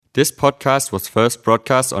This podcast was first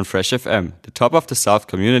broadcast on Fresh FM, the top of the South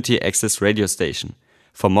community access radio station.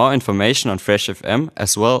 For more information on Fresh FM,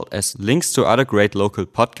 as well as links to other great local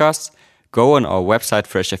podcasts, go on our website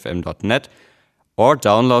freshfm.net or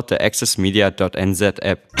download the accessmedia.nz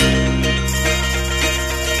app.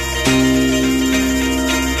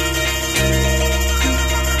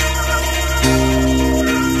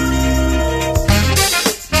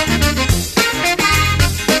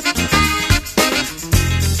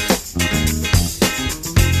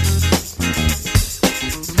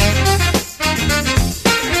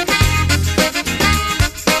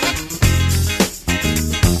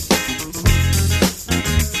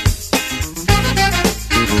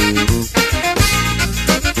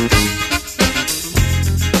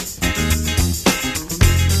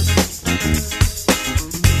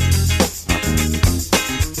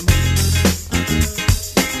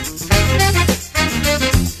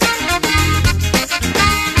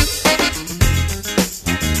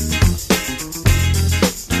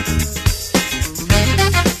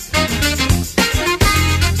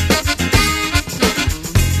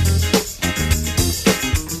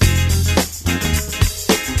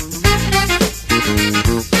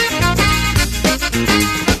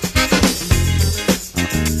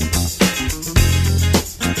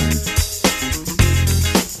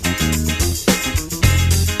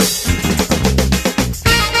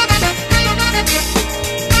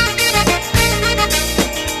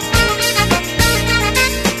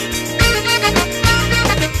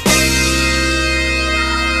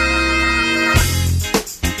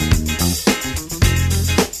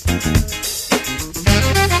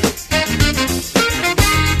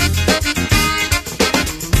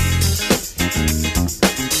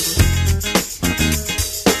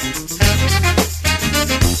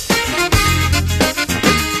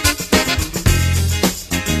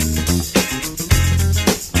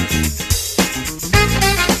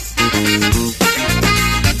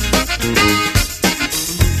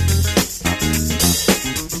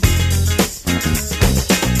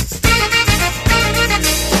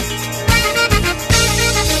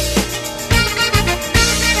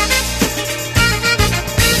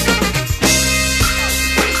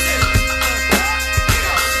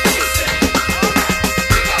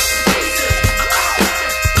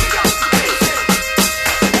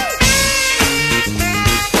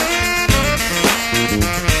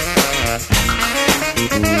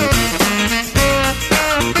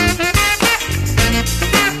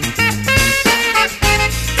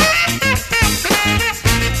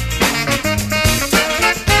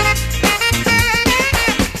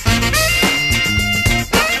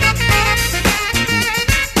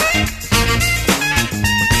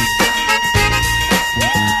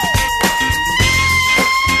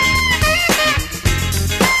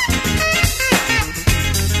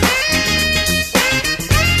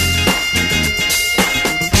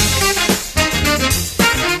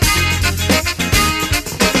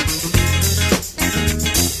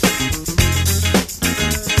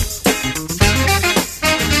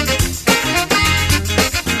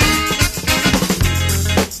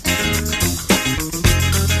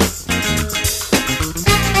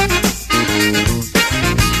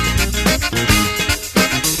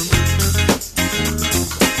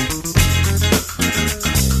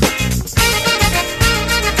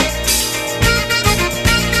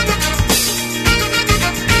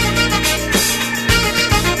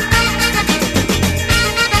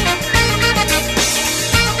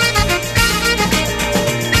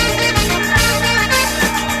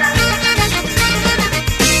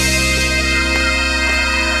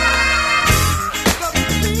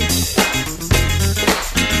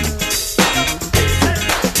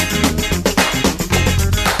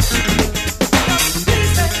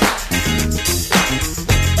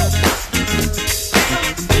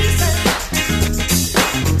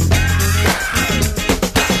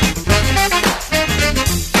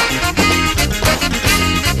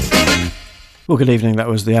 Well, good evening. That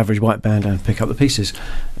was the Average White Band and Pick Up the Pieces.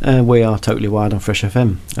 We are Totally Wired on Fresh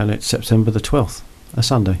FM, and it's September the 12th, a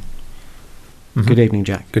Sunday. Mm-hmm. Good evening,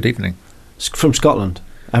 Jack. Good evening. From Scotland,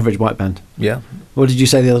 Average White Band. Yeah. What did you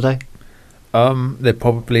say the other day? They're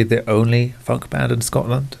probably the only funk band in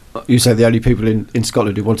Scotland. You say the only people in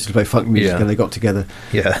Scotland who wanted to play funk music and they got together.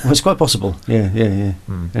 Yeah. Well, it's quite possible. Yeah.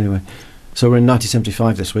 Anyway, so we're in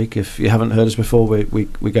 1975 this week. If you haven't heard us before,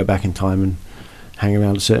 we go back in time and hang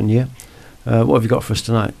around a certain year. What have you got for us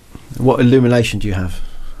tonight? What illumination do you have?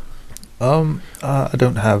 I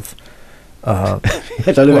don't have. I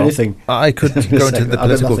don't know anything. I could go into the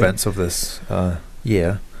political events of this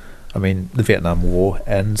year. I mean, the Vietnam War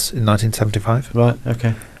ends in 1975. Right.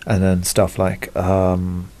 Okay. And then stuff like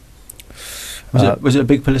Was it a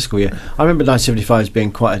big political year? I remember 1975 as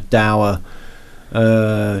being quite a dour,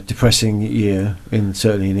 depressing year,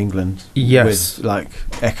 certainly in England. Yes. With like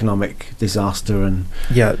economic disaster and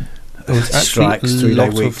it was strikes, 3-day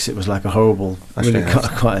weeks. It was like a horrible, really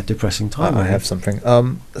quite a depressing time. I have something.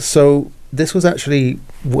 So this was actually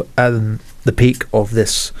the peak of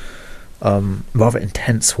this rather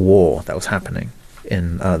intense war that was happening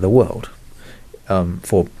in the world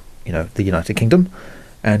for the United Kingdom,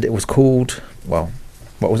 and it was called, well,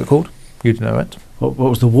 what was it called? You'd know it. What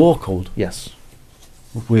was the war called? Yes.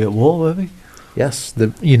 Were we at war, were we? Yes,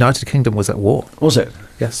 the United Kingdom was at war. Was it?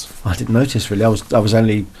 Yes. I didn't notice really. I was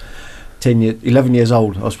only 11 years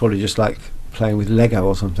old. I was probably just like playing with Lego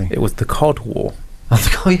or something. It was the Cod War.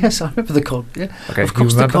 Oh yes, I remember the Cod. Yeah, okay, of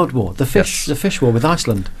course, the Cod War, the fish war with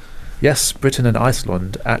Iceland. Yes, Britain and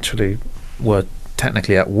Iceland actually were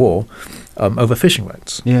technically at war over fishing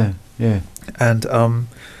rights. Yeah, yeah. And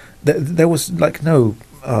there was like no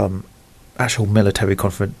actual military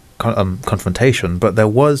confrontation, but there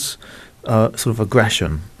was sort of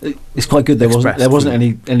aggression. It's quite good. There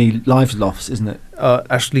wasn't any lives lost, isn't it?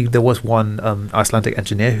 Actually, there was one Icelandic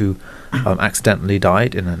engineer who accidentally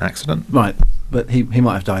died in an accident. Right, but he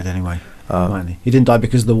might have died anyway. Mightn't he? He didn't die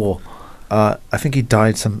because of the war. I think he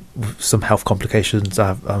died some health complications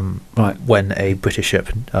right. when a British ship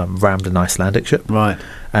rammed an Icelandic ship. Right.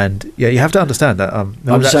 And you have to understand that. I'm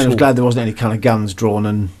glad there wasn't any kind of guns drawn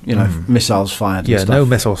and missiles fired. Yeah, and stuff. No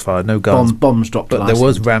missiles fired, no guns. Bombs dropped. But there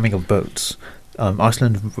was ramming of boats.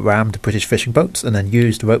 Iceland rammed British fishing boats and then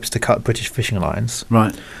used ropes to cut British fishing lines.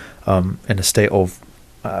 Right. In a state of,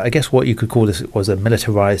 I guess what you could call this was a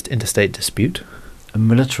militarized interstate dispute. A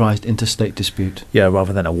militarized interstate dispute. Yeah,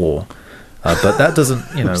 rather than a war. But that doesn't,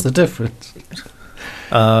 What's the difference?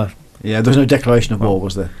 Yeah, there was no declaration of war,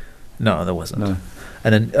 was there? No, there wasn't. No.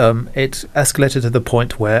 And then it escalated to the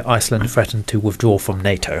point where Iceland threatened to withdraw from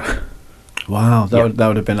NATO. Wow, that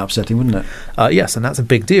would have been upsetting, wouldn't it? Yes, and that's a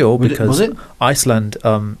big deal because was it?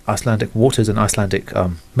 Icelandic waters and Icelandic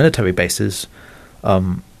military bases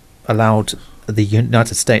allowed the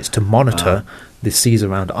United States to monitor the seas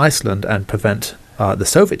around Iceland and prevent the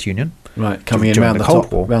Soviet Union coming in around the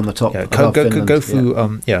Cold War. Around the top. Yeah, go through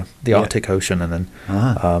the Arctic Ocean and then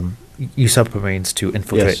use submarines to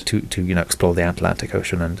infiltrate to explore the Atlantic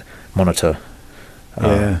Ocean and monitor.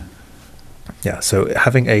 So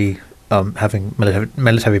having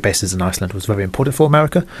military bases in Iceland was very important for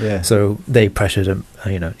America. Yeah. So they pressured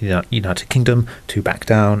United Kingdom to back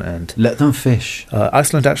down and let them fish.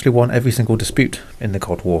 Iceland actually won every single dispute in the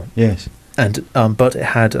Cold War. Yes. And but it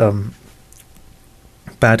had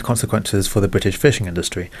bad consequences for the British fishing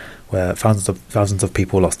industry, where thousands of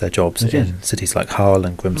people lost their jobs in cities like Hull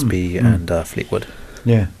and Grimsby and Fleetwood.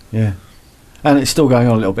 Yeah, yeah. And it's still going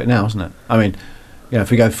on a little bit now, isn't it? I mean,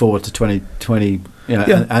 if we go forward to 2020,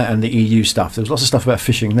 and the EU stuff, there was lots of stuff about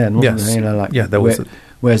fishing then, wasn't there? There was.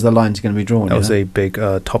 Where's the lines going to be drawn? That was a big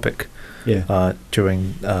topic.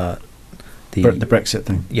 During the Brexit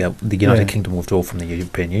thing. Yeah, the United Kingdom withdrawal from the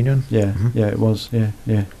European Union. Yeah, it was.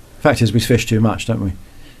 Yeah. Fact is, we fish too much, don't we?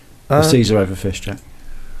 The seas are overfished, Jack.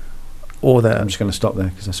 I'm just going to stop there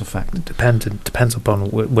because that's a fact. It depends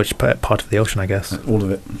upon which part of the ocean, I guess. All of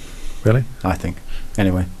it. Really? I think.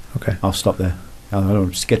 Anyway. Okay. I'll stop there. I don't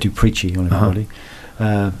want to get too preachy on everybody.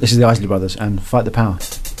 This is the Isley Brothers and Fight the Power.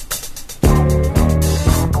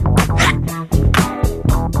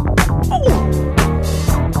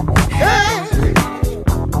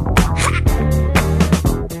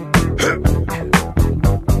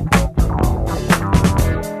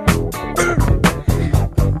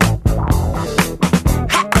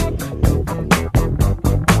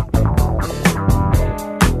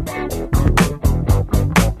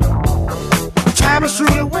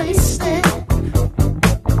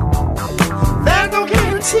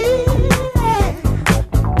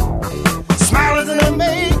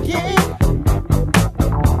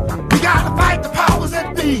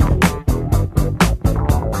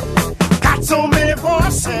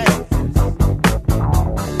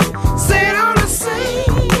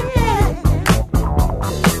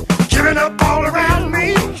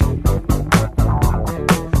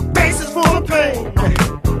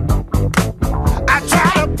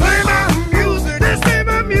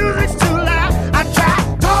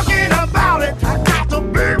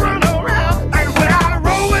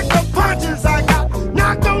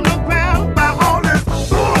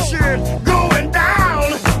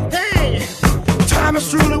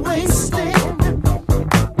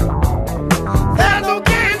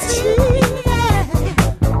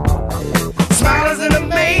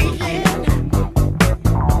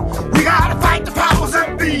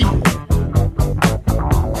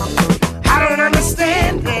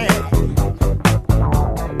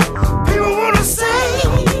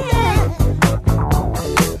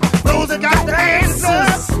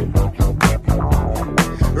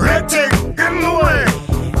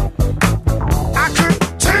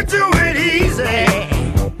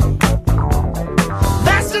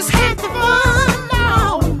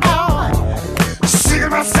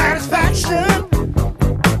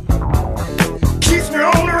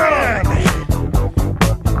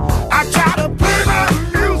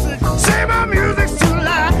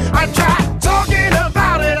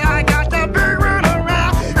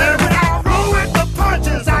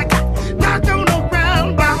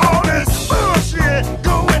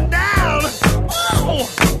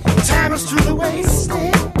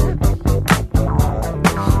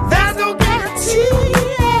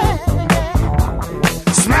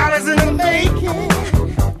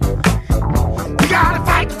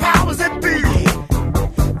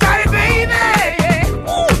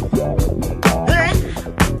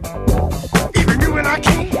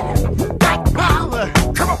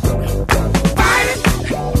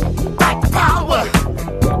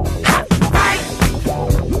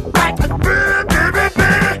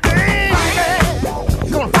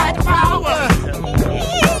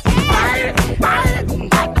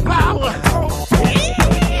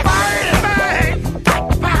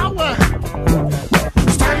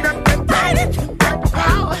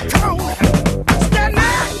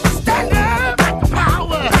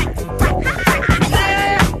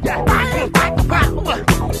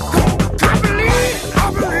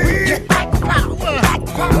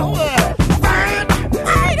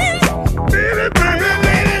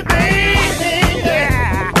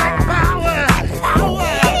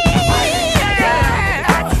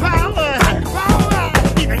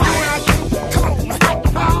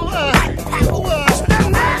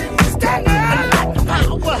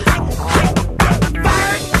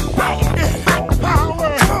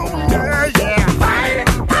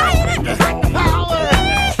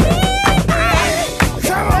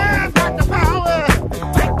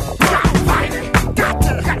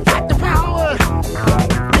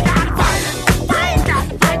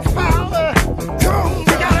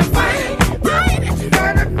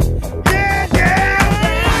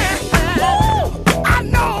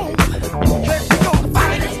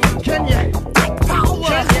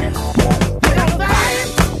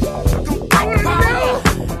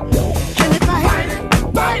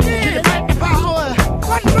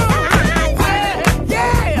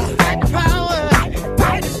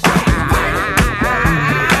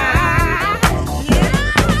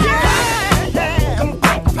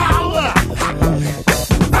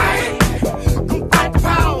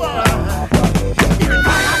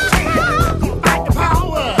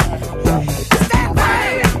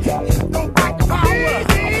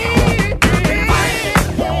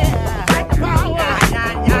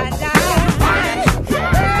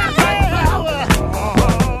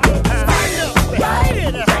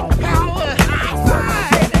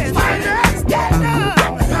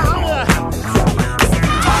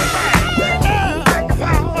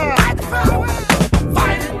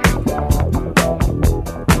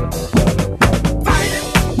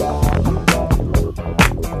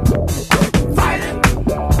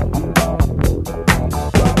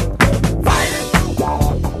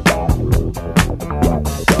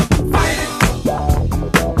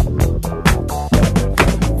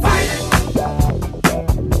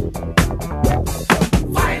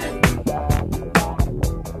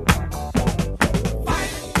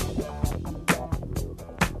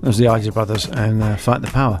 was the Isley Brothers and Fight the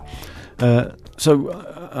Power.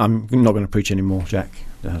 I'm not going to preach anymore, Jack.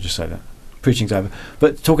 I'll just say that. Preaching's over.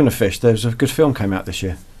 But talking of fish, there's a good film came out this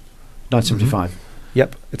year, 1975.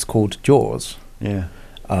 Yep, it's called Jaws. Yeah.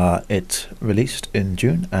 It released in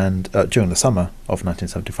June and during the summer of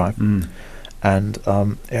 1975, and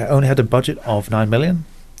it only had a budget of $9 million,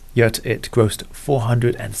 yet it grossed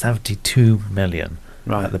 $472 million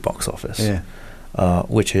at the box office. Yeah.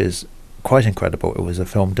 Which is quite incredible. It was a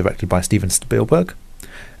film directed by Steven Spielberg,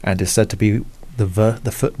 and is said to be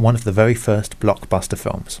one of the very first blockbuster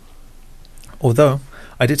films. Although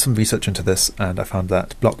I did some research into this, and I found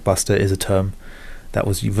that blockbuster is a term that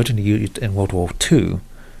was originally used in World War II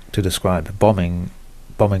to describe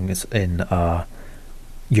bombings in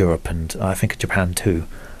Europe and I think Japan too,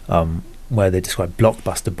 where they describe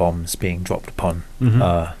blockbuster bombs being dropped upon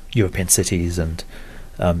European cities, and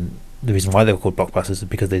the reason why they were called blockbusters is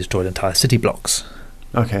because they destroyed entire city blocks.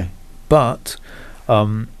 Okay. But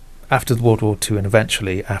after World War II, and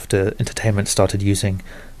eventually after entertainment started using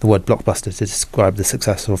the word blockbuster to describe the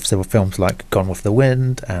success of several films like Gone with the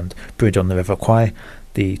Wind and Bridge on the River Kwai,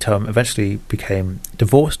 the term eventually became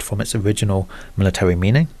divorced from its original military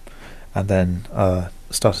meaning, and then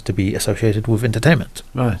started to be associated with entertainment.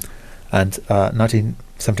 Right. And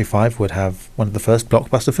 1975 would have one of the first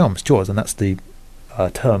blockbuster films, Jaws, and that's the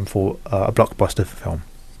term for a blockbuster film.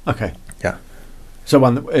 Okay. Yeah. So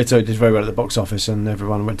it did very well at the box office, and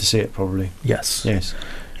everyone went to see it, probably. Yes. Yes.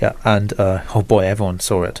 Yeah, and oh boy, everyone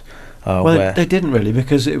saw it. Well, they didn't really,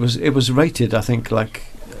 because it was rated, I think, like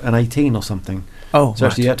an 18 or something. Oh, so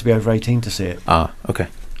actually you had to be over 18 to see it. Ah, okay.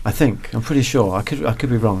 I think. I'm pretty sure. I could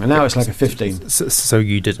be wrong. And now it's like a 15. So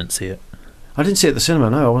you didn't see it? I didn't see it at the cinema.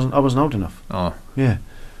 No, I wasn't old enough. Oh. Yeah.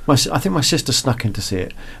 I think my sister snuck in to see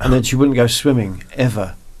it, and then she wouldn't go swimming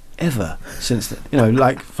ever since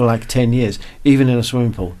then. For 10 years, even in a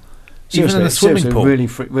swimming pool. Even in a swimming pool?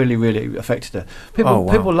 Really affected her.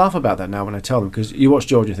 People laugh about that now when I tell them, because you watch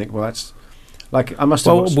George and you think, well, that's like, I must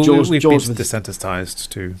have watched George. We've Jaws been desensitized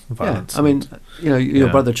to violence. Yeah, I mean, your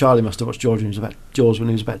brother Charlie must have watched George when he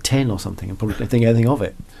was about 10 or something, and probably didn't think anything of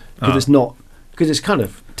it, because it's kind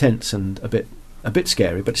of tense and a bit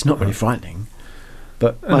scary, but it's not really frightening.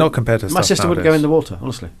 But not compared to my sister wouldn't go in the water,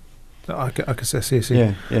 honestly. I could see.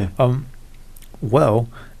 Yeah. Well,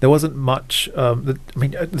 there wasn't much.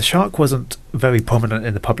 The shark wasn't very prominent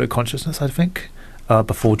in the public consciousness, I think,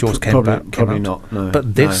 before Jaws came out. Probably not. No.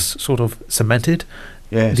 But this sort of cemented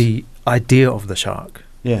the idea of the shark.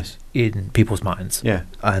 Yes. In people's minds. Yeah.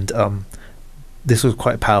 And this was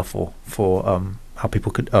quite powerful for how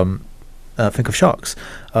people could think of sharks.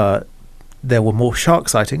 There were more shark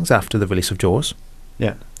sightings after the release of Jaws.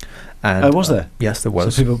 Yeah. And was there? Yes, there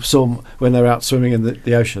was. So people saw, when they were out swimming in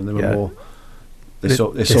the ocean, there were more. They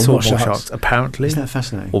saw more sharks. Apparently. Isn't that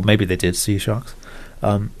fascinating? Or maybe they did see sharks.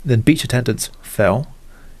 Then beach attendants fell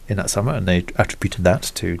in that summer, and they attributed that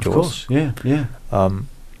to Jaws. Of course, yeah.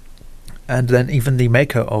 And then even the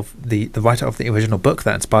maker of the writer of the original book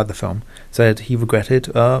that inspired the film said he regretted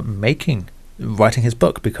writing his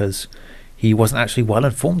book because he wasn't actually well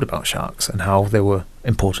informed about sharks and how they were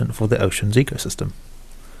important for the ocean's ecosystem.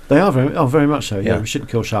 They are very much so. Yeah, we shouldn't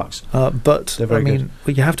kill sharks. But they're very good.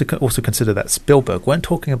 Well, you have to also consider that Spielberg, when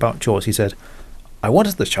talking about Jaws, he said, "I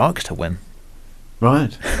wanted the shark to win."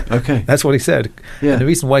 Right. Okay. That's what he said. Yeah. And the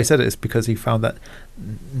reason why he said it is because he found that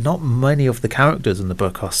not many of the characters in the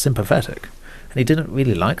book are sympathetic, and he didn't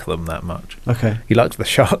really like them that much. Okay. He liked the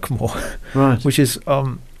shark more. Right. Which is,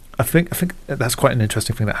 I think that's quite an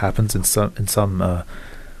interesting thing that happens in some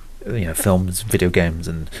films, video games,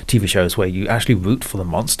 and TV shows where you actually root for the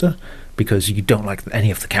monster because you don't like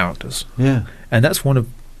any of the characters. Yeah. And that's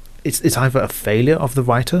it's either a failure of the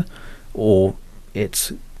writer, or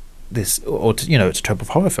it's it's a trope of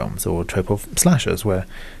horror films or a trope of slashers where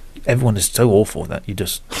everyone is so awful that you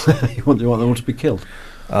just you want them all to be killed.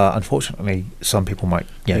 Unfortunately, some people might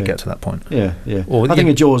get to that point. Yeah. Or I think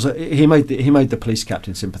in Jaws, he made the police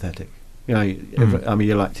captain sympathetic. I mean,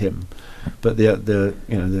 you liked him, but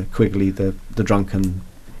the Quigley, the drunken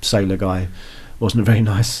sailor guy, wasn't very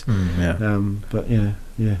nice. But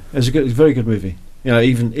it's a very good movie. I've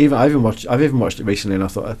even watched it recently, and I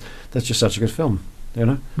thought that's just such a good film.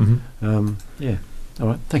 Mm-hmm. Yeah. All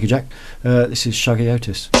right. Thank you, Jack. This is Shaggy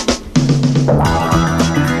Otis.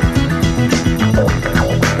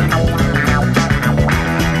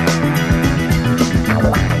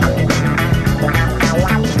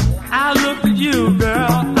 I looked at you, girl.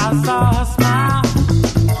 I saw a smile.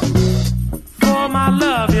 For my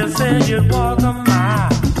love, you said you'd walk a mile.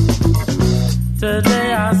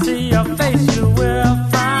 Today I see your face, you will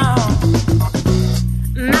frown.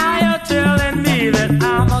 Now you're telling me that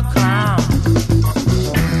I'm a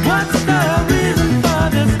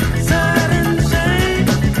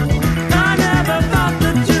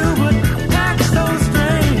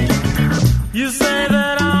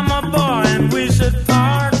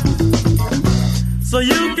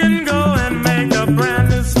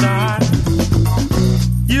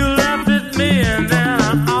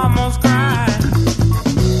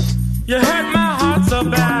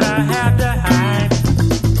had to hide.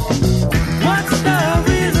 What's the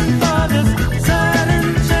reason for this sudden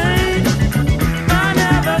change? I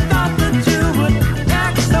never thought that you would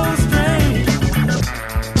act so strange.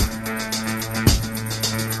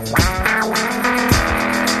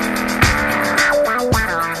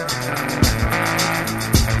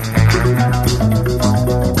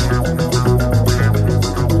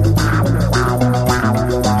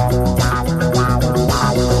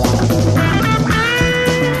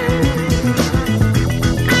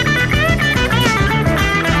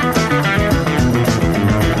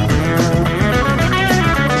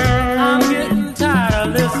 I'm getting tired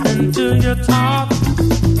of listening to your talk.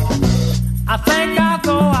 I think I'll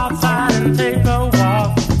go outside and take a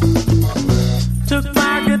walk. Took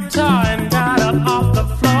my guitar and got up off the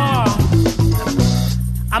floor.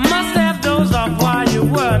 I must have dozed off while you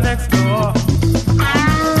were next door.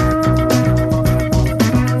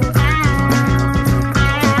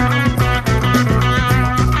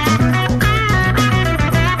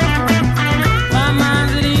 My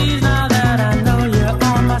mind's at ease now that I know you're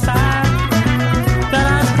on my side. That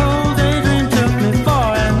ice cold daydream took me for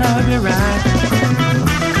another ride.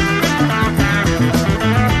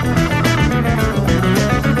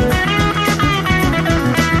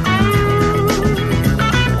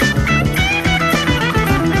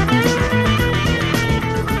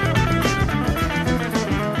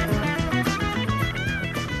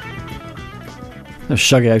 That's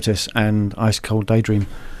Shuggy Otis and Ice Cold Daydream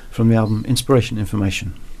from the album Inspiration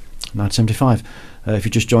Information, 1975. If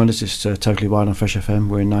you just joined us, it's Totally Wild on Fresh FM.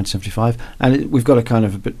 We're in 1975, and we've got a kind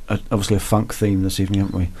of a bit, obviously a funk theme this evening,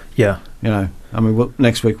 haven't we? Yeah. You know, I mean,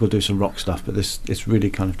 next week we'll do some rock stuff, but it's really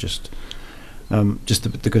kind of just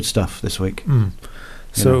the good stuff this week. Mm.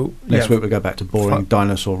 So next week we'll go back to boring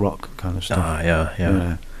dinosaur rock kind of stuff.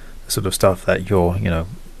 Yeah. The sort of stuff that your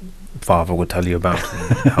father would tell you about,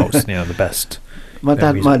 and how it's the best. My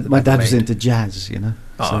dad was made. into jazz,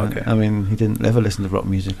 Oh, okay. I mean, he didn't ever listen to rock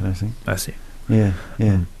music, I don't think. I see. Yeah,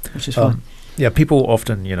 which is fun. Yeah, people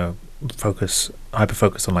often, hyper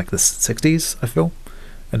focus on like the 60s, I feel.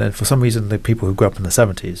 And then for some reason, the people who grew up in the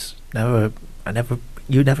 70s,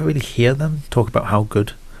 you never really hear them talk about how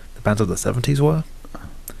good the bands of the 70s were.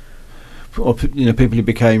 Or, people who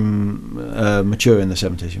became mature in the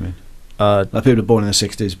 70s, you mean? Like people were born in the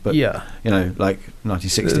 60s, but, like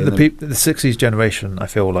 1960. The 60s generation, I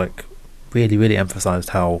feel like, really, really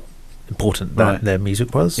emphasised how important their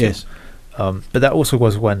music was. Yes. But that also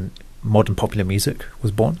was when modern popular music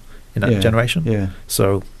was born in that generation. Yeah.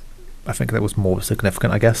 So I think that was more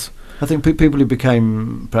significant, I guess. I think people who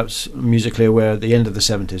became perhaps musically aware at the end of the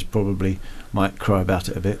 70s probably might cry about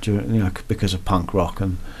it a bit, because of punk rock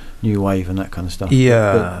and new wave and that kind of stuff.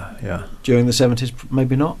 Yeah, but during the 70s,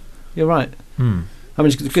 maybe not. You're right. I mean,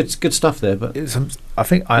 it's good stuff there, but I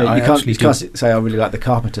think you can't say I really like the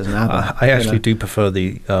Carpenters and ABBA. I actually do prefer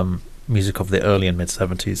the music of the early and mid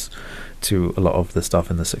 70s to a lot of the stuff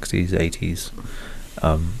in the 60s, 80s.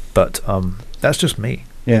 But that's just me.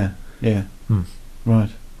 Yeah. Right.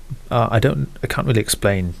 I can't really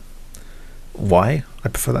explain why I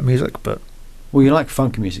prefer that music, but well, you like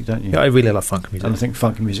funky music, don't you? Yeah, I really love funky music. And I think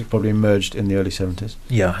funky music probably emerged in the early 70s.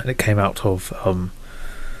 Yeah, and it came out of a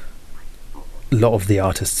lot of the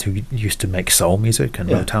artists who used to make soul music and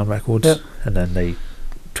Motown records, and then they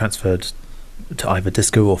transferred to either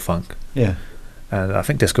disco or funk. Yeah. And I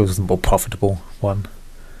think disco was the more profitable one.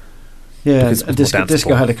 Yeah, and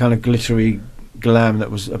disco had a kind of glittery glam that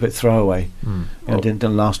was a bit throwaway.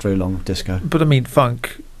 Didn't last very long, disco. But I mean,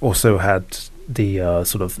 funk also had the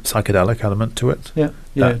sort of psychedelic element to it. Yeah,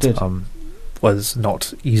 it did. Was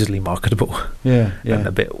not easily marketable. Yeah. And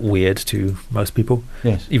a bit weird to most people.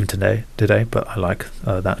 Yes. Even today, but I like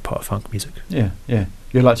that part of funk music. Yeah.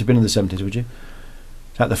 You'd like to have been in the 70s, would you?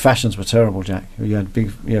 Like the fashions were terrible, Jack. You had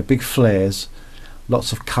big flares,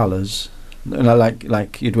 lots of colours.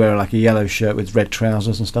 Like you'd wear like a yellow shirt with red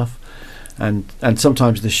trousers and stuff. And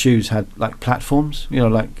sometimes the shoes had like platforms,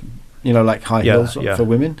 like high heels for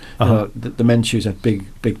women. The men's shoes had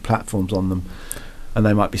big platforms on them, and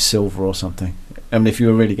they might be silver or something. I mean, if you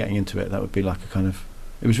were really getting into it, that would be like a kind of.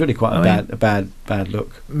 It was really quite a bad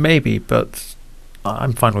look. Maybe, but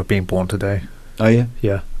I'm fine with being born today. Oh yeah,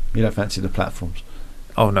 yeah. You don't fancy the platforms?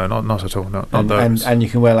 Oh no, not at all. Not those. And you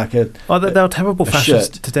can wear like there are terrible fashions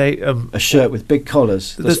today. A shirt with big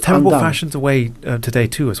collars. There's terrible fashions away today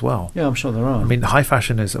too, as well. Yeah, I'm sure there are. I mean, high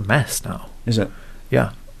fashion is a mess now. Is it?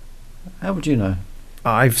 Yeah. How would you know?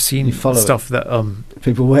 I've seen stuff that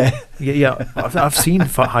people wear. Yeah. I've seen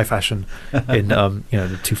high fashion in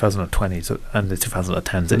the 2020s and the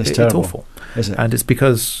 2010s. It's awful. Is it? And it's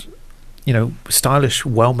because stylish,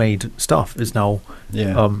 well-made stuff is now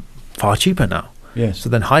far cheaper now. Yes. So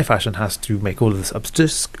then high fashion has to make all of this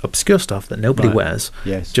obscure stuff that nobody wears,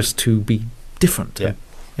 Yes. just to be different. Yeah.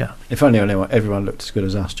 Yeah. If only everyone looked as good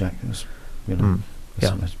as us, Jack. It was,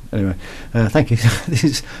 Yeah. Anyway, thank you.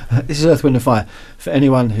 This is Earth, Wind and Fire for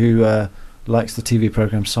anyone who likes the TV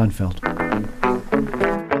program Seinfeld.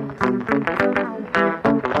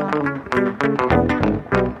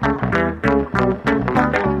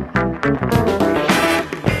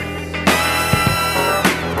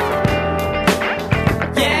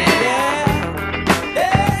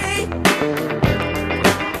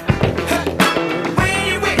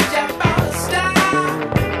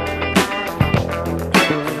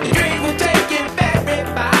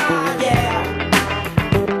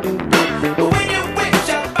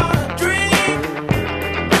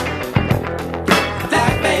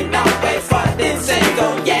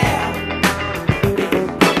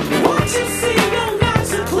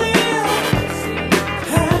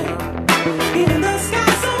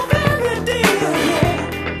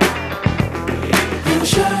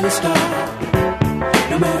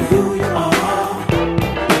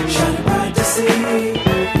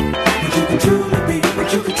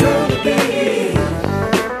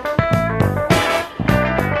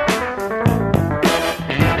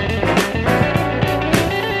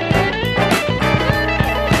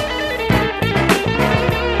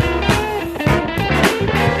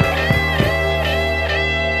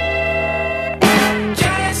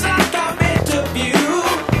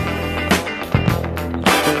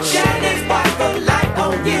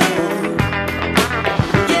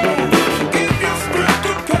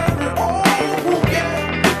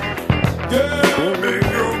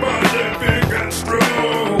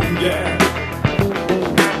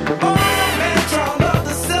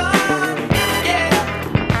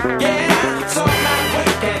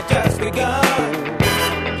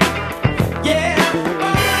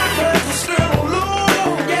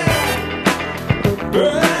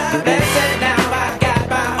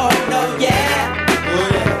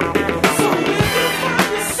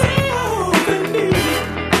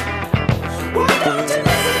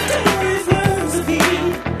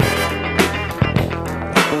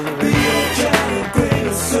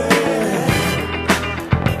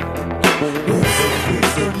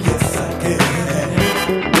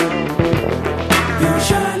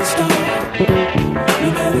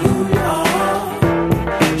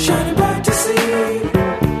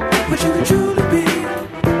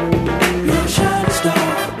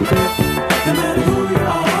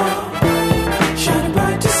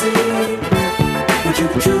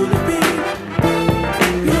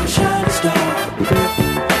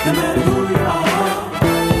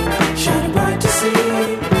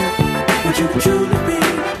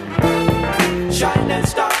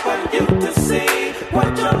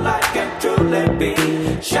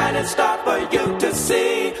 Shining star for you to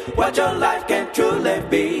see what your life can truly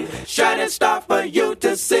be. Shining star for you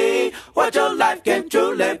to see what your life can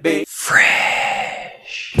truly be.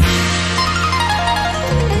 Fresh.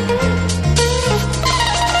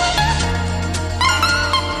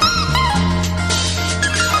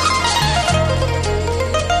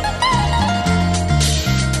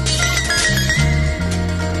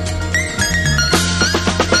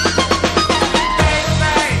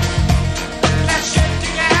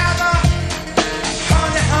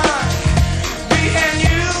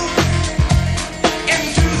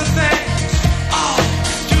 Oh!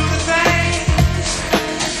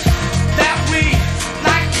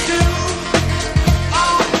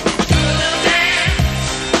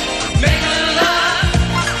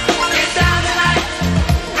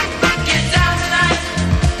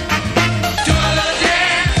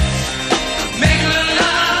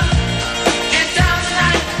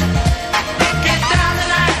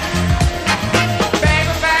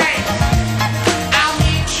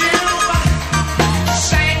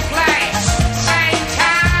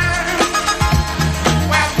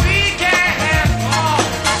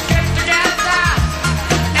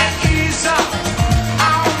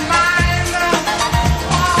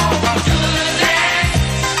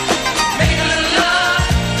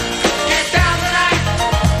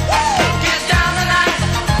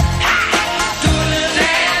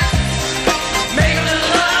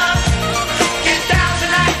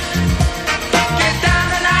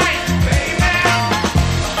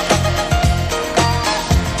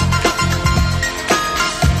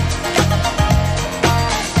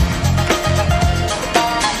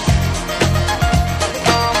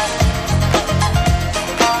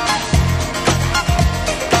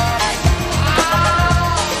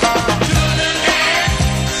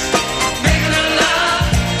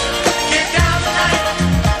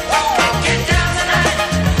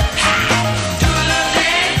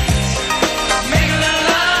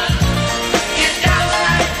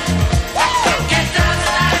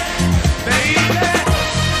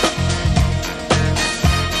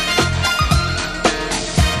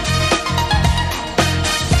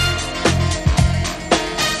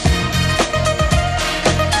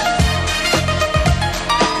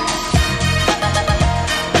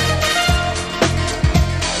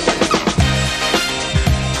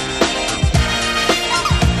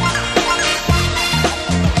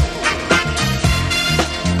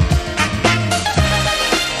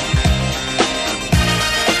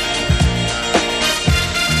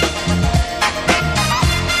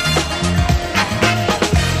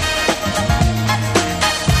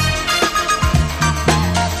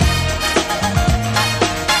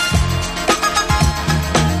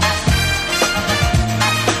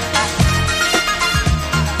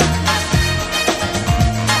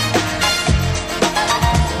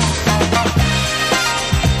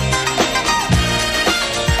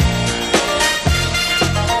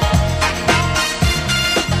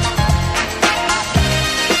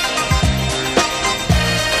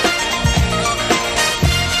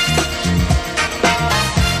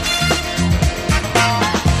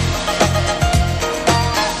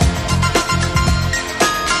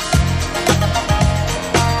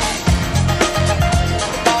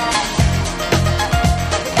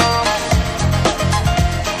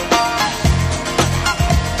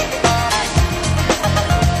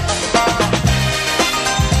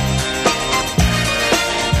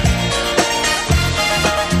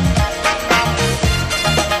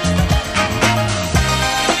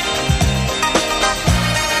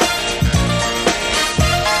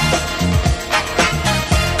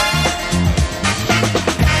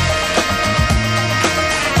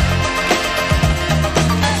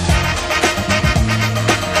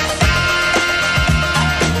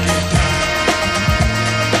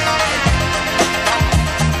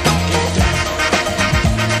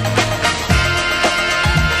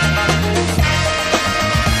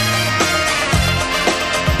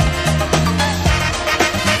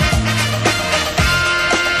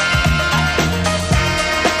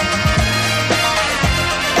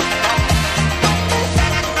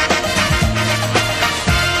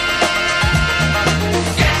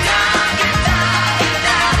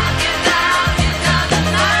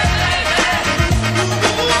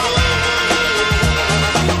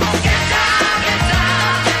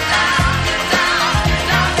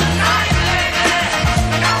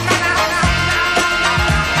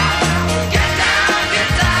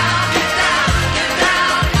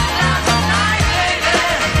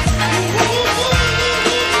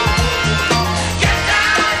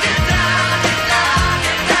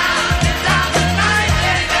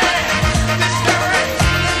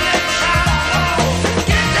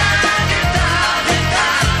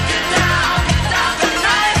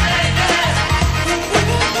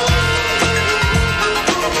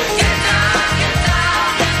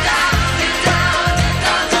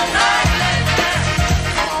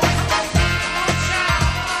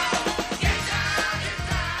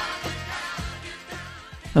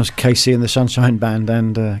 was Casey and the Sunshine Band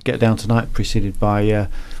and Get Down Tonight, preceded by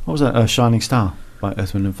what was that? Shining Star by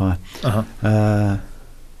Earth, Wind and Fire.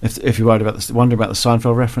 If you're wondering about the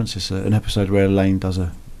Seinfeld reference, it's an episode where Elaine does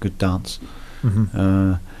a good dance.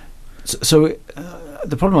 Mm-hmm.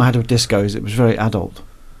 The problem I had with disco is it was very adult,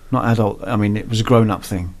 not adult. I mean, it was a grown-up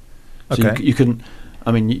thing. So Okay. you couldn't.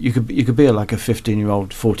 I mean, you could be like a 15-year-old,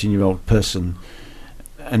 14-year-old person,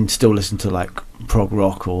 and still listen to like prog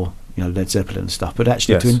rock or Led Zeppelin and stuff. But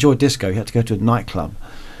actually, Yes. to enjoy disco, you had to go to a nightclub,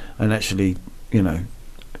 and actually,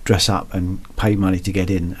 dress up and pay money to get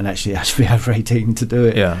in, and actually be over 18 to do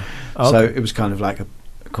it. Yeah. So Okay. it was kind of like a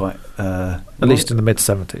quite. At least in the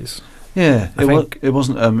mid-70s. Yeah, I think- it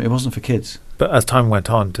wasn't for kids. But as time went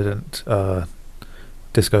on, didn't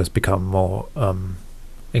discos become more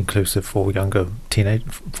inclusive for younger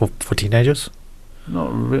for teenagers?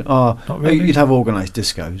 Not really. Not really? You'd have organised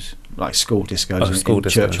discos, like school discos, in school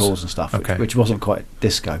church discos. halls and stuff, Okay. which wasn't quite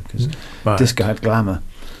disco, because Right. disco had glamour.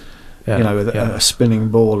 Yeah, With yeah. a spinning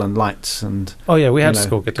ball and lights and Oh yeah, we had you know,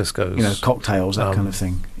 school discos. cocktails, that kind of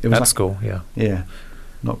thing. It was at like, school, yeah. yeah,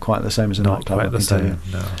 not quite the same as a Not nightclub. quite I the can tell you.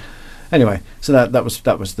 same. No. Anyway, so that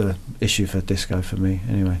was the issue for disco for me.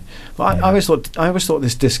 Anyway, but Yeah. I always thought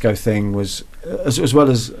this disco thing was, as well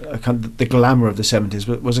as a kind of the glamour of the 70s,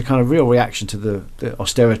 was a kind of real reaction to the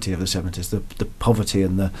austerity of the 70s, the poverty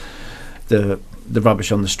and the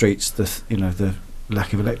rubbish on the streets, the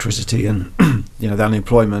lack of electricity and the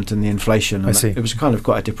unemployment and the inflation. And I see. It was kind of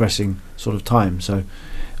quite a depressing sort of time. So,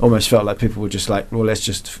 almost felt like people were just like, well, let's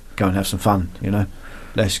just go and have some fun.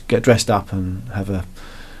 Let's get dressed up and have a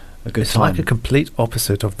good It's time. like a complete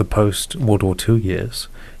opposite of the post-World War II years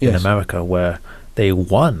in Yes. America, where they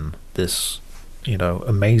won this,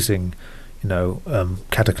 amazing,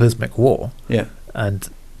 cataclysmic war, Yeah. and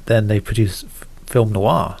then they produced film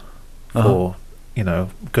noir for,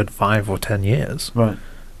 good 5 or 10 years, Right.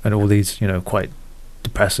 and all these, quite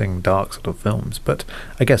depressing, dark sort of films. But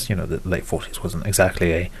I guess, the late 40s wasn't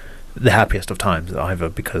exactly the happiest of times either,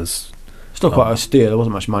 because Still quite austere. There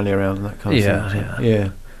wasn't much money around and that kind of Yeah, thing. yeah. Yeah.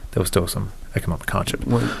 there was still some economic hardship.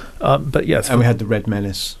 Well, But yes, and we had the Red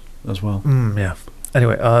Menace as well. yeah.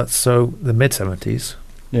 Anyway, so the mid-70s,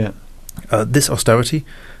 Yeah. this austerity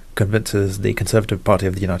convinces the Conservative Party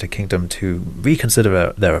of the United Kingdom to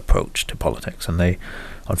reconsider their approach to politics, and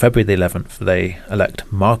on February the 11th, they elect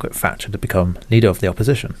Margaret Thatcher to become leader of the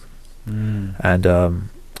opposition. And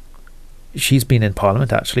she's been in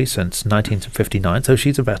Parliament actually since 1959, so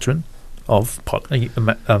she's a veteran of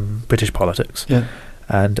British politics. Yeah.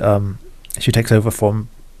 And she takes over from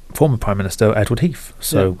former Prime Minister Edward Heath.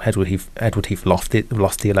 So Edward Heath lost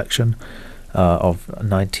the election of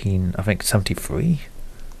 1973.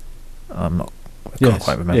 I can't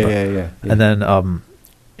quite remember. Yeah. And then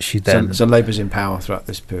she then So Labour's in power throughout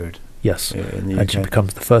this period. yes, In the UK. and she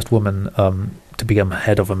becomes the first woman to become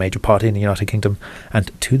head of a major party in the United Kingdom.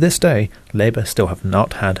 And to this day, Labour still have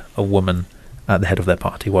not had a woman at the head of their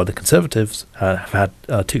party, while the Conservatives have had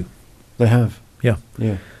 2. They have. Yeah.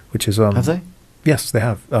 Yeah. Which is Have they? Yes, they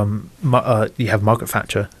have. You have Margaret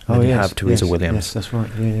Thatcher, and then you have Theresa Williams. Yes, that's right.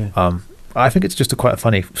 Yeah. I think it's just quite a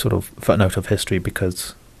funny sort of footnote of history,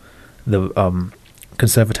 because the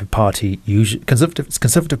Conservative Party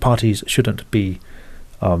conservative parties shouldn't be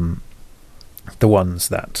the ones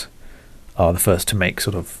that are the first to make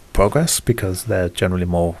sort of progress, because they're generally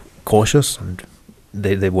more cautious and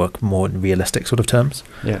they work more in realistic sort of terms.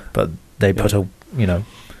 Yeah. But they put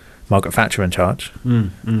Margaret Thatcher in charge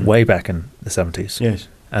way back in the 70s. Yes.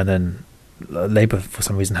 And then Labour, for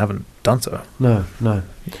some reason, haven't done so, No.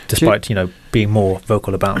 despite being more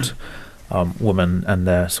vocal about women and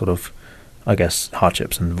their sort of, I guess,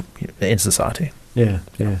 hardships in society. Yeah.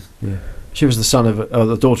 She was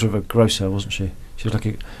the daughter of a grocer, wasn't she? She was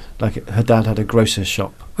like her dad had a grocer's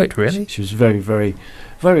shop. Wait, really? She was very, very,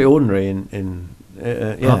 very ordinary.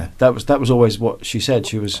 That was always what she said.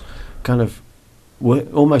 She was kind of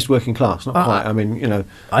almost working class, not quite. I mean,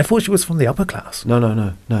 I thought she was from the upper class.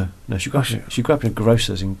 No. She grew up in a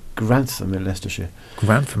grocer's in Grantham in Leicestershire.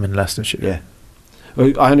 Grantham in Leicestershire. Yeah.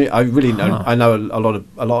 Well, I really know. I know a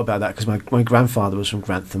lot about that, because my grandfather was from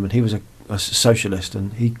Grantham, and he was a socialist,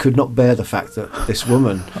 and he could not bear the fact that this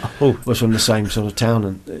woman was from the same sort of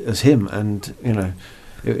town as him, and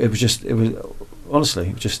it was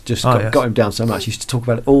honestly got him down so much. He used to talk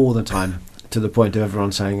about it all the time, to the point of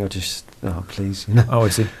everyone saying, "Oh, please," Oh, I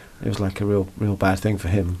see. It was like a real bad thing for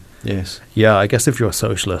him. Yes. Yeah, I guess if you're a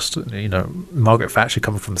socialist, Margaret Thatcher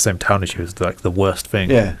coming from the same town as you is like the worst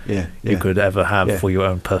thing you could ever have for your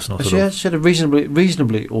own personal But sort of... she had a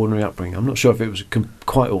reasonably ordinary upbringing. I'm not sure if it was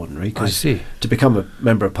quite ordinary, I because see. to become a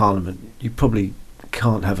member of Parliament, you probably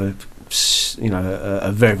can't have a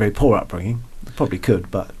a very, very poor upbringing. Probably could,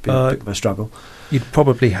 but it'd be a bit of a struggle. You'd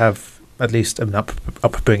probably have at least an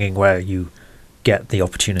upbringing where you get the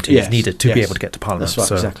opportunities needed to be able to get to Parliament.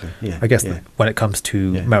 That's right, so exactly. Yeah, I guess when it comes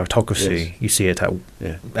to meritocracy, you see it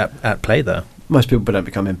at play there. Most people don't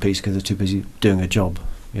become MPs because they're too busy doing a job,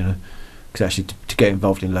 because actually to get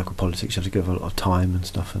involved in local politics you have to give a lot of time and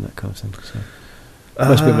stuff and that kind of thing. So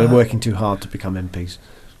most people are working too hard to become MPs.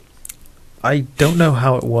 I don't know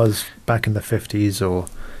how it was back in the 50s or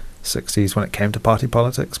 60s when it came to party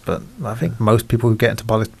politics, but I think most people who get into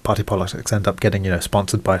party politics end up getting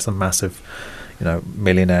sponsored by some massive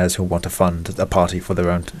millionaires who want to fund a party for their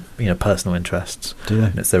own personal interests. Do they?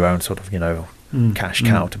 And it's their own sort of cash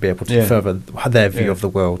cow to be able to further their view of the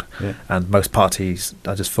world. And most parties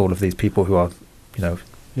are just full of these people who are I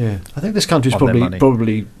think this country's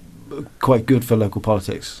probably quite good for local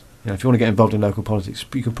politics. If you want to get involved in local politics,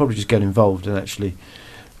 you could probably just get involved and actually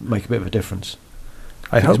make a bit of a difference.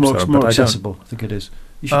 I hope so, it's more accessible. I think it is.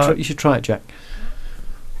 You should try it, Jack.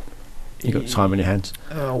 You got time on your hands.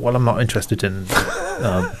 Well, I'm not interested in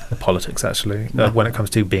politics actually. When it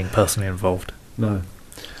comes to being personally involved. No.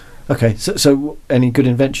 Okay. So any good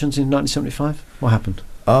inventions in 1975? What happened?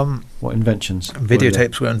 What inventions?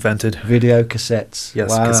 Videotapes were invented. Video cassettes.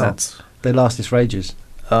 Yes, wow. cassettes. They lasted for ages.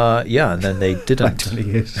 And then they didn't. Like 20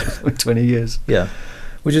 years. 20 years. Yeah.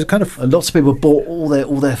 Which is kind of... And lots of people bought all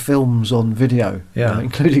their films on video,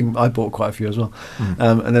 including I bought quite a few as well.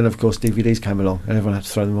 And then, of course, DVDs came along and everyone had to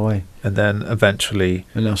throw them away. And then eventually...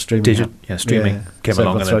 And now streaming. Streaming came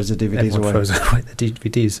along and throws the DVDs away. Throws away the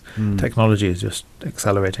DVDs. Technology is just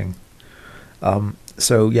accelerating. But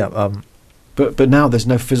now there's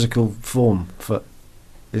no physical form for...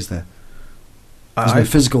 Is there? There's no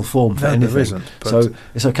physical form for anything. There isn't. So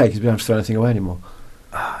it's okay because we don't have to throw anything away anymore.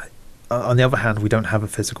 On the other hand, we don't have a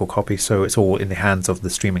physical copy, so it's all in the hands of the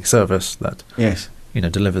streaming service that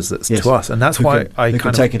delivers this to us, and that's why they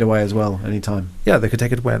could take it away as well any time. Yeah, they could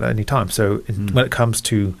take it away at any time. So when it comes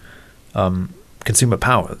to consumer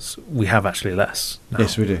powers, we have actually less now.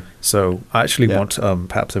 Yes, we do. So I actually want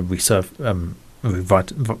perhaps a reserve. Bring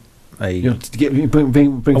I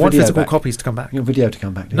want physical copies to come back. You want video to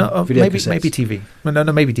come back? No, maybe TV. No,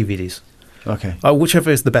 maybe DVDs. Okay. Whichever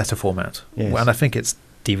is the better format. Yes. And I think it's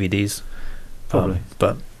DVDs. Probably.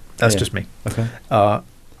 But that's just me. Okay. And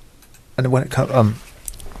when it comes,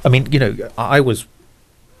 I was,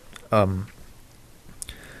 part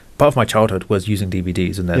of my childhood was using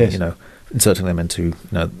DVDs and then, inserting them into,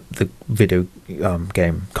 the video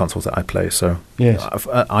game consoles that I play. So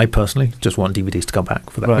I personally just want DVDs to come back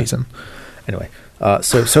for that reason. Anyway,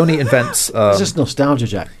 so Sony invents... it's just nostalgia,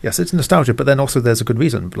 Jack. Yes, it's nostalgia, but then also there's a good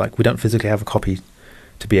reason. Like, we don't physically have a copy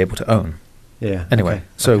to be able to own. Yeah. Anyway,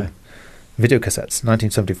 video cassettes,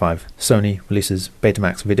 1975. Sony releases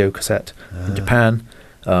Betamax video cassette in Japan.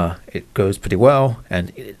 It goes pretty well,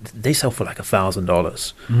 and they sell for like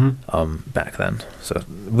 $1,000 back then, so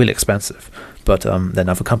really expensive. But then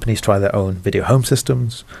other companies try their own video home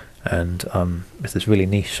systems, and it's this really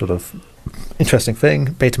niche sort of interesting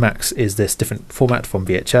thing. Betamax is this different format from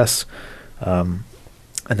VHS, and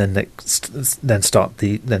then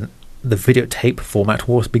the videotape format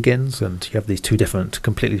wars begins, and you have these two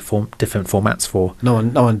completely different formats for. No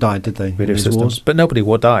one died, did they? Video systems, wars? But nobody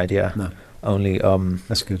died. Yeah, no. Only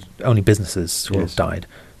that's good. Only businesses sort of died.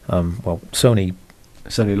 Sony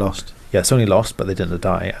lost. Yeah, Sony lost, but they didn't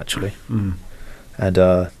die actually. And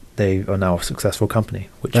they are now a successful company.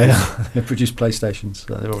 Which they produce PlayStations.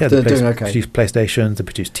 So they're doing okay. They produce PlayStations. They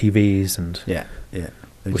produce TVs, and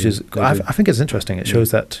which is I think it's interesting. It shows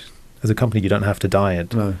that as a company you don't have to die.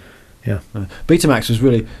 No. Betamax was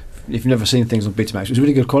really, if you've never seen things on Betamax, it was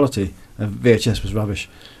really good quality. VHS was rubbish.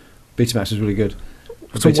 Betamax was really good.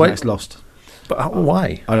 So Betamax lost. But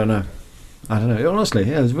why? I don't know. Honestly,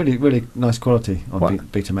 it was really, really nice quality on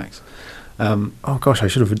Betamax. Oh gosh, I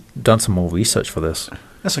should have done some more research for this.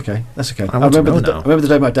 That's okay. I remember the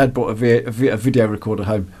day my dad bought a video recorder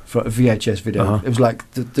home for a VHS video. It was like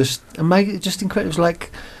just incredible. It was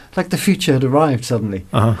like the future had arrived suddenly.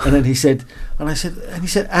 And then he said,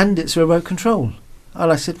 and it's remote control.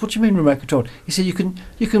 And I said, what do you mean remote control? He said, you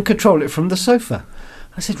can control it from the sofa.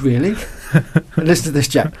 I said, really? And listen to this,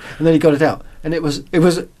 Jack. And then he got it out, and it was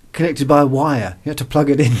connected by a wire. You had to plug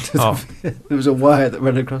it in. There was a wire that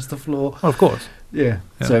ran across the floor. Oh, of course. Yeah.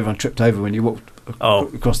 So everyone tripped over when you walked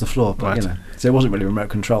across the floor. But, so it wasn't really remote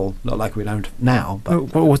control, not like we know now.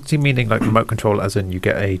 But what's he meaning, like remote control, as in you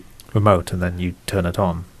get a remote and then you turn it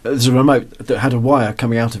on? There's a remote that had a wire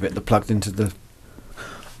coming out of it that plugged into the...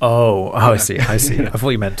 I see. I thought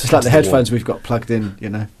you meant... It's like the headphones we've got plugged in,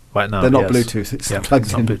 Right now, they're not Bluetooth. It's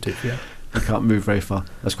plugged in. Bluetooth, You can't move very far.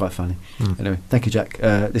 That's quite funny. Anyway, thank you, Jack.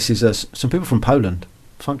 This is some people from Poland,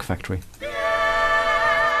 Funk Factory.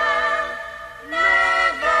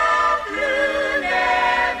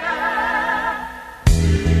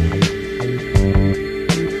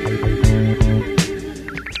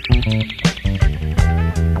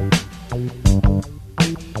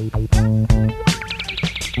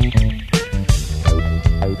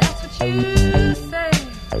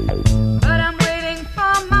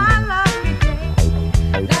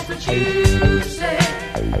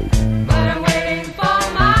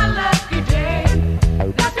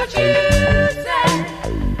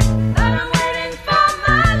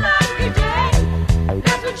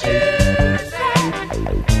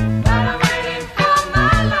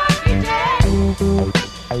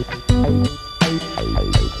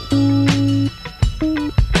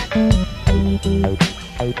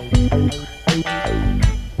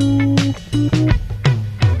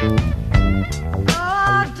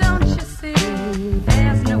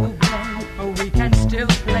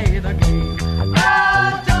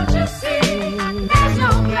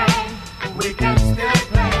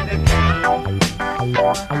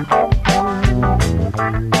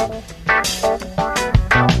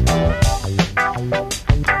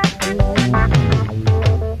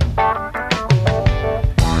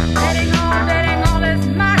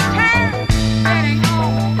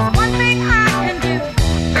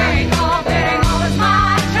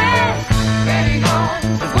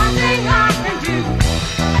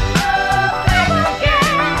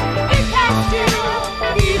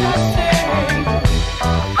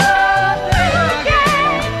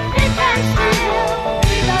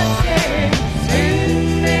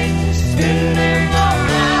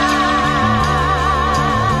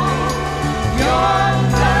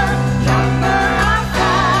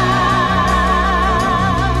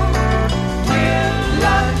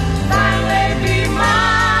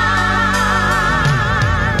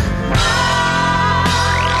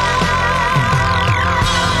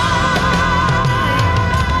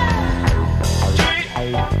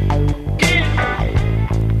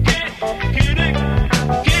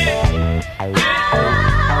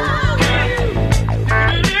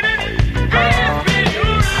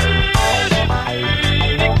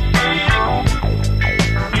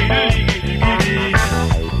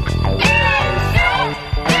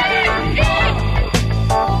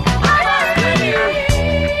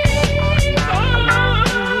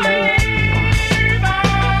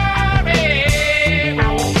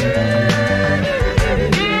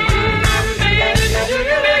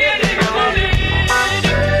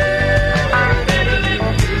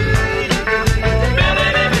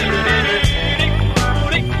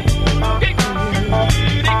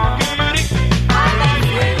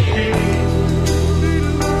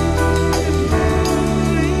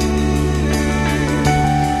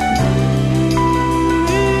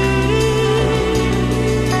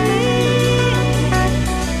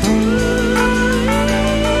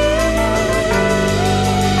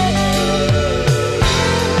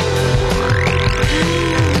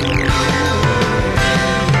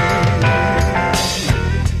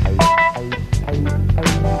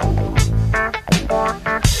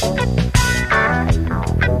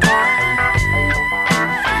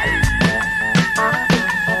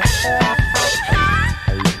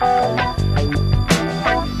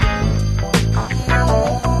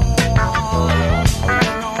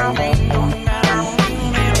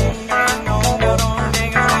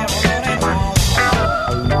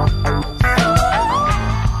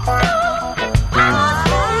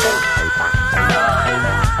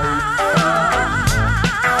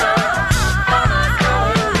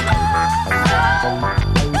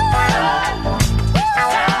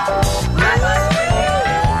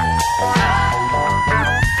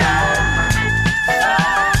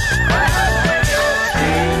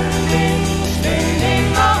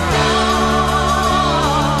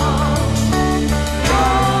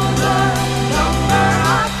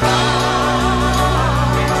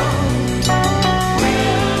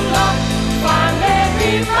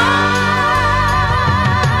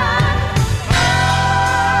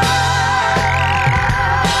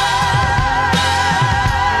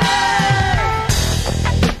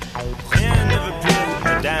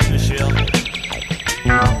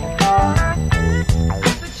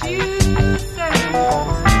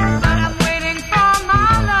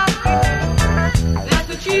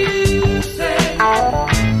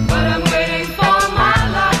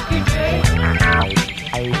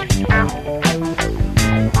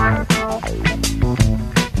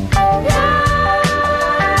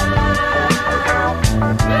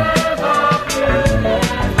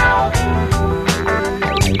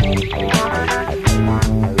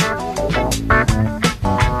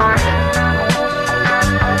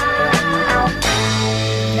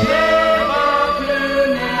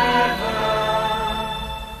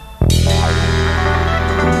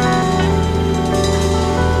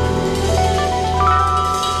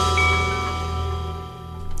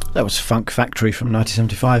 That was Funk Factory from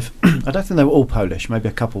 1975. I don't think they were all Polish. Maybe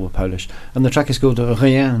a couple were Polish. And the track is called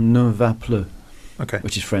Rien ne va plus, Okay.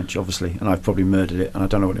 which is French, obviously. And I've probably murdered it, and I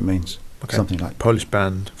don't know what it means. Okay. Something like Polish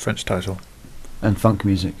band, French title. and funk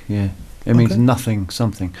music. Yeah, it means Okay. nothing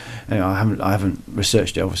something. Anyway, I haven't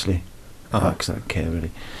researched it obviously Uh-huh. because I don't care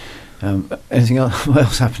really. Anything else? What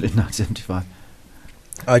else happened in 1975?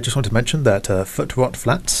 I just want to mention that Foot Rot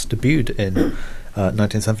Flats debuted in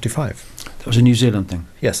 1975. That was a New Zealand thing.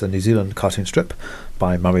 Yes, a New Zealand cartoon strip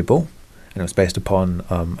by Murray Bull, and it was based upon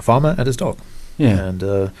a farmer and his dog. Yeah, And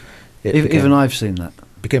it even I've seen that.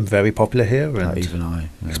 became very popular here and Even I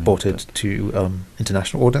exported to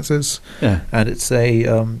international audiences. Yeah, And it's a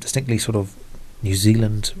distinctly sort of New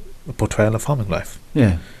Zealand portrayal of farming life.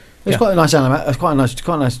 yeah. It's Yeah. quite a nice It's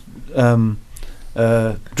quite nice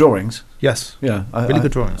drawings. Yes, Yeah, really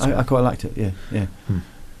good drawings. I quite liked it. Yeah, yeah. Hmm.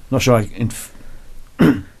 Not sure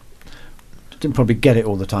didn't probably get it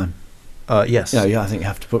all the time. Yes. Yeah. I think you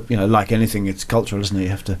have to put, like anything, it's cultural, isn't it? You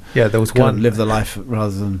have to Yeah, there was kind of one. live the life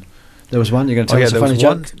rather than. There was one. You're going to tell us a there funny was joke.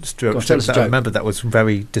 one strip Go on, tell us a that I joke. remember that was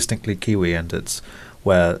very distinctly Kiwi, and it's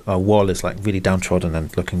where Wall is like really downtrodden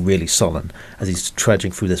and looking really sullen as he's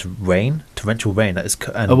trudging through this torrential rain that is.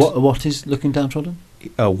 And What is looking downtrodden?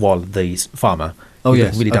 Wall, the farmer, Oh, he's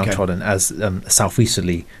yes, looking really okay. downtrodden as a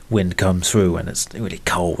southeasterly wind comes through, and it's really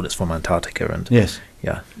cold. It's from Antarctica, and Yes.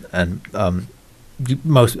 yeah, and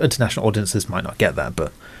most international audiences might not get that,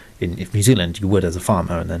 but in New Zealand you would as a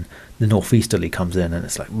farmer, and then the northeasterly comes in, and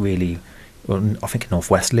it's like really, well, I think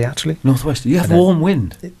northwesterly actually. Northwest. You have And then- warm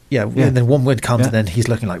wind. Yeah, Yeah. and then one wind comes, Yeah. and then he's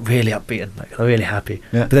looking like really upbeat and like really happy.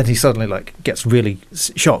 Yeah. But then he suddenly like gets really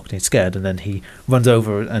shocked and he's scared, and then he runs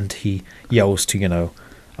over and he yells to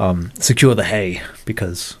secure the hay,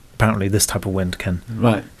 because apparently this type of wind can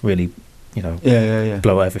Right. really Yeah.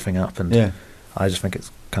 blow everything up, and Yeah. I just think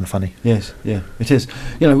it's kind of funny. Yes. Yeah. It is.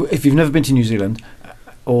 If you've never been to New Zealand,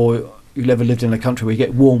 or you've never lived in a country where you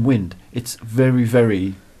get warm wind, it's very,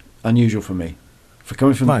 very unusual for me. For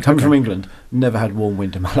coming from Right, okay. England, never had warm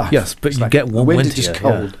wind in my life. Yes, but It's you get warm the wind wind is just here,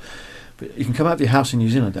 yeah. cold. But you can come out of your house in New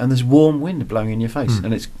Zealand and there's warm wind blowing in your face, Hmm.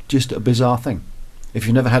 and it's just a bizarre thing. If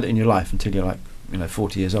you've never had it in your life until you're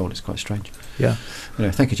 40 years old, it's quite strange. Yeah.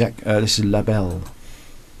 Anyway, thank you, Jack. This is La Belle.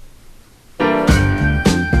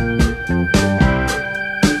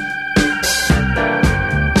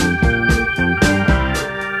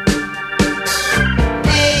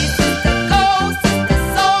 Hey, sister, go, sister,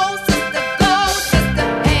 soul, sister, go, sister.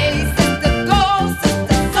 Hey, sister, go,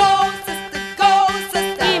 sister, soul, sister, go,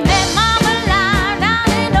 sister. He met Mama Line down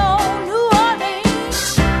in old New Orleans,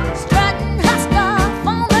 strutting her stuff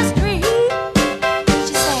on the street.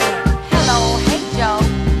 She said, "Hello, hey Joe,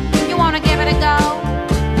 you wanna give it a go?"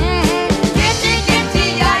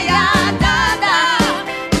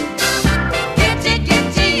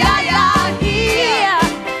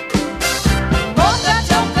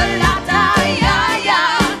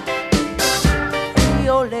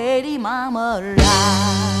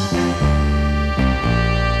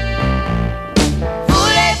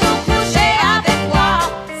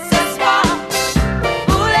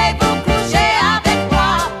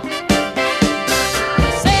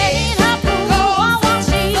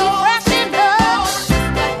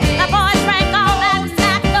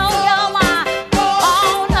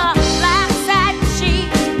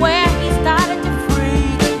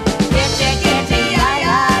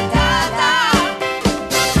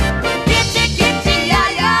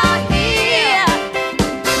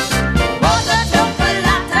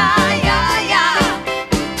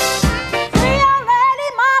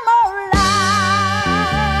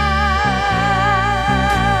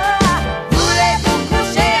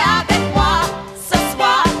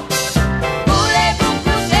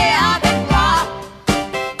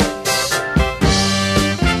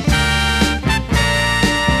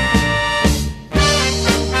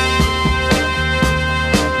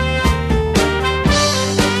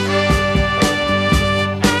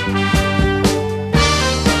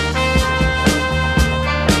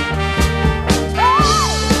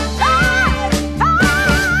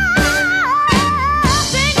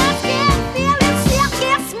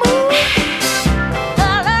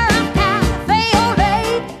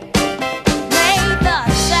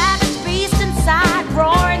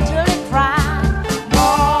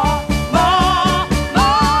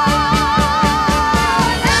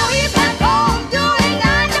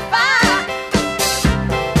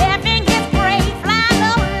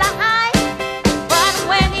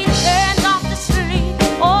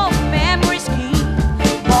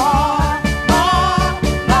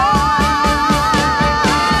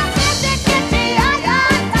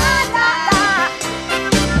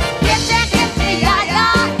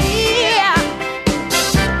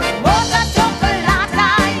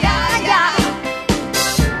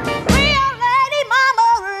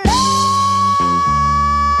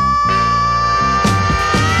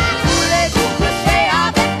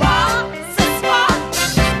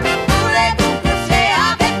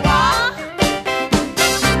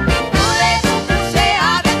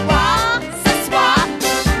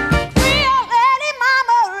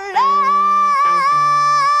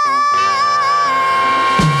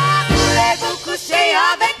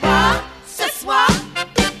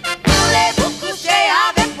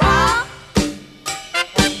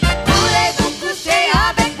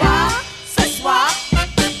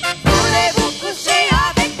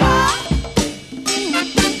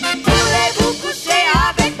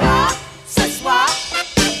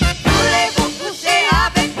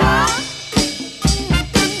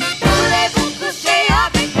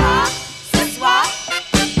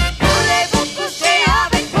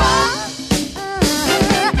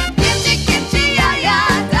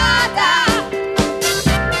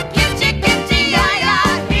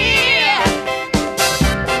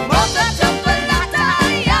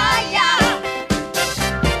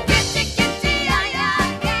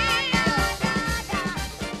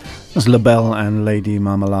 That's LaBelle and Lady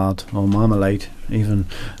Marmalade, or Marmalade, even.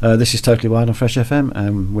 This is Totally Wild on Fresh FM,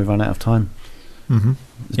 and we've run out of time. Mm-hmm.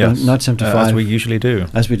 Yes. 1975. As we usually do.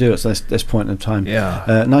 As we do at this point in time. Yeah.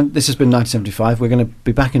 This has been 1975. We're going to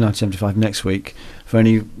be back in 1975 next week for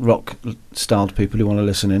any rock-styled people who want to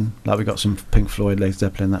listen in. Like we got some Pink Floyd, Led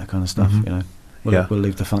Zeppelin, that kind of stuff. Mhm. You know, we'll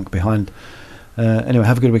leave the funk behind. Anyway,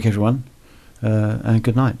 have a good week, everyone, and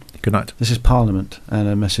good night. Good night. This is Parliament and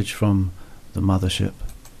a message from the mothership.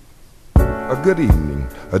 A good evening.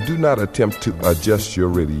 Do not attempt to adjust your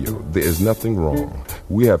radio. There is nothing wrong.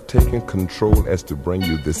 We have taken control as to bring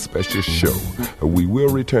you this special show. We will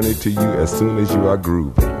return it to you as soon as you are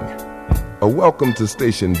grooving. Welcome to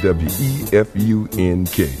station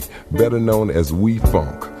WEFUNK, better known as We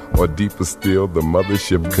Funk, or deeper still, the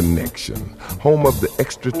Mothership Connection, home of the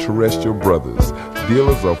extraterrestrial brothers,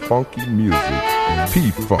 dealers of funky music,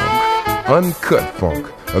 P-Funk, Uncut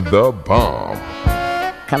Funk, the bomb.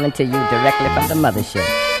 Coming to you directly from the mothership.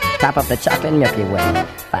 Top of the chocolate Milky Way.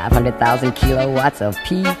 500,000 kilowatts of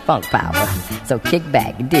P-Funk power. So kick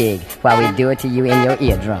back, dig, while we do it to you in your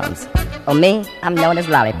eardrums. Oh, me? I'm known as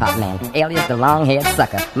Lollipop Man, alias the long-haired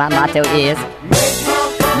sucker. My motto is...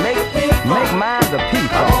 Make mine the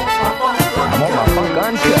P-Funk. I want my funk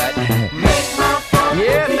uncut.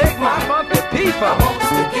 Yeah, make my funk the P-Funk.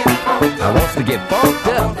 I want to get funked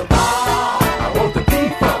up. I want the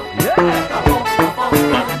P-Funk. Yeah.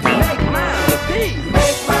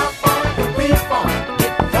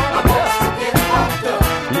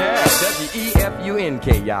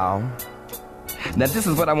 WEFUNK, y'all. Now this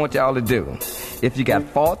is what I want y'all to do. If you got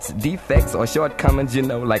faults, defects, or shortcomings,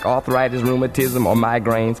 like arthritis, rheumatism, or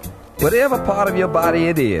migraines, whatever part of your body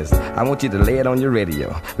it is, I want you to lay it on your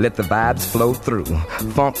radio. Let the vibes flow through.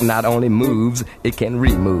 Funk not only moves, it can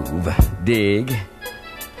remove. Dig?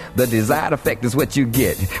 The desired effect is what you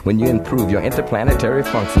get when you improve your interplanetary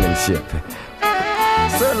functionship.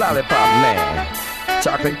 Sir Lollipop Man,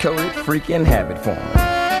 chocolate-coated freaking habit form.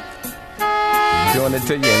 Doing it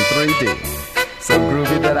to you in 3D. So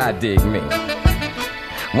groovy that I dig me.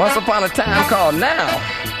 Once upon a time called now.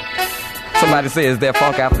 Somebody say, is there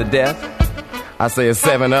funk after death? I say it's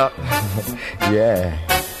 7-Up. Yeah.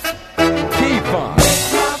 P-Funk.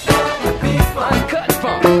 Uncut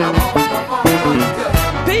funk.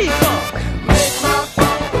 P-Funk.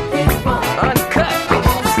 Uncut.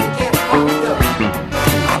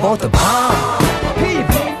 I want the bomb.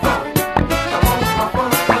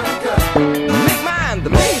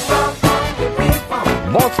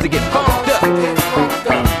 Wants to get funked up.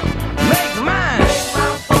 Make mine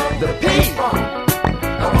the P-Funk.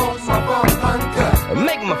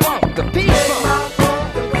 Make my funk the P-Funk.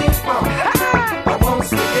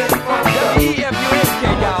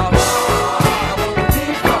 WEFUNK, y'all.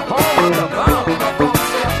 Home of the bomb.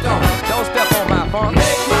 Don't step on my funk.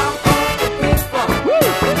 Woo,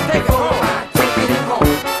 let's take it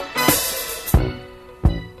home.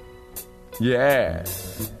 Yeah.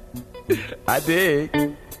 I dig.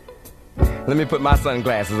 Let me put my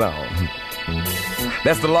sunglasses on.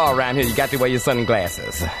 That's the law around here. You got to wear your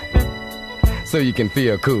sunglasses so you can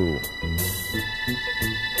feel cool.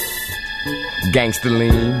 Gangsta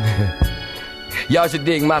lean. Y'all should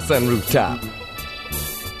dig my sunroof top.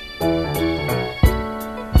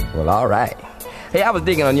 Well, all right. Hey, I was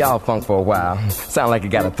digging on y'all funk for a while. Sound like it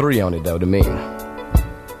got a 3 on it, though, to me.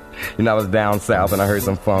 I was down south and I heard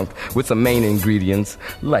some funk with some main ingredients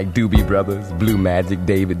like Doobie Brothers, Blue Magic,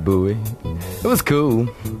 David Bowie. It was cool.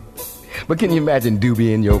 But can you imagine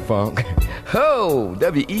Doobie in your funk? Ho!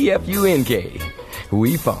 WEFUNK.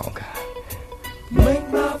 We funk. Make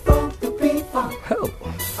my funk the P-Funk. Ho!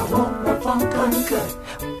 I want my funk uncut.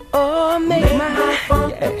 Oh, make my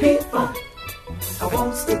funk the P-Funk. I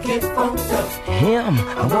want to get funked up. Him.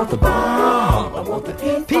 I want the bomb. I want the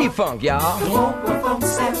P-Funk. P-Funk, y'all. I want my funk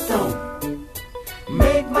set on.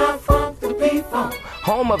 Make my funk the P-Funk.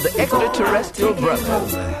 Home of the extraterrestrial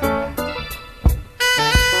brothers.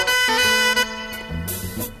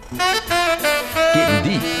 Getting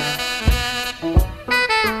deep.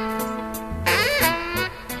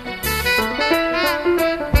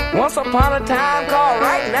 Once upon a time called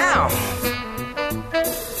right now.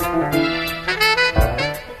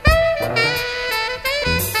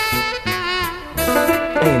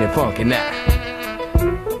 Ain't it funky now?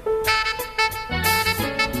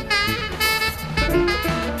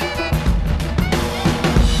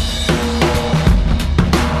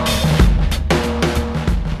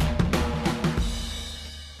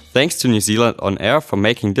 Thanks to New Zealand On Air for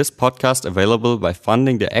making this podcast available by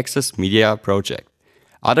funding the Access Media project.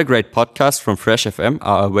 Other great podcasts from Fresh FM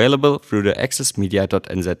are available through the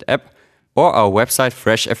accessmedia.nz app or our website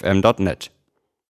freshfm.net.